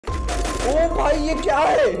ओ भाई ये क्या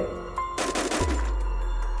है?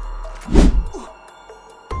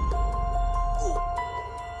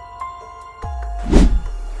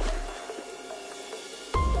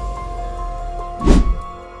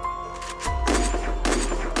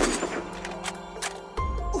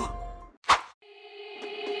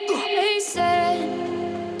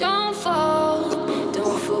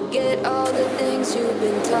 Forget all the things you've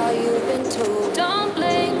been taught, you've been told. Don't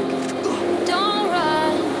blink, don't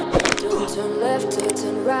run, don't turn left or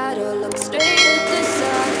turn right or look straight at the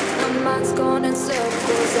sun. My mind's going in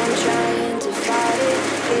circles, I'm trying to fight it.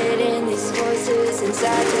 Getting these voices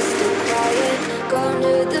inside just stay quiet. Gone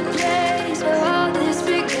to the place where all this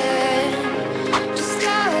began. Just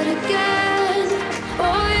start again.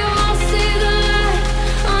 Oh, you won't see the light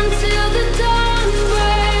until the dawn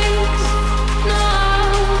breaks. No,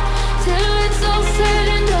 till it's all said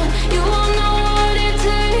and done, you won't know what it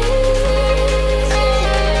takes.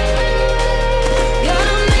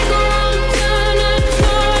 Gotta make a wrong turn and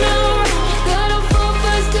turn around. Gotta fall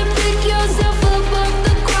first to pick yourself up off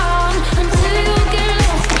the ground. Until you get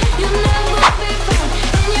lost, you'll never be found.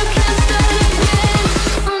 And you can't start again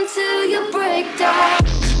until you break down.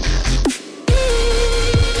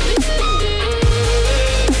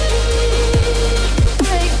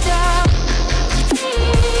 Break down.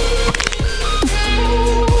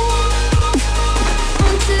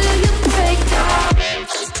 Until you break down.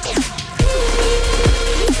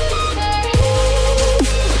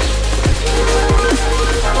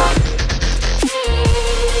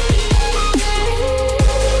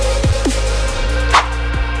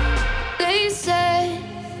 They said,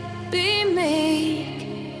 be meek.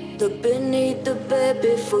 Look beneath the bed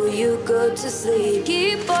before you go to sleep.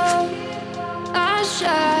 Keep on, I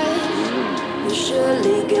shine. We'll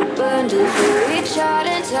surely get burned if we reach out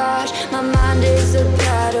and touch. My mind is a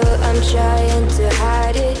battle, I'm trying to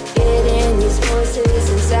hide it.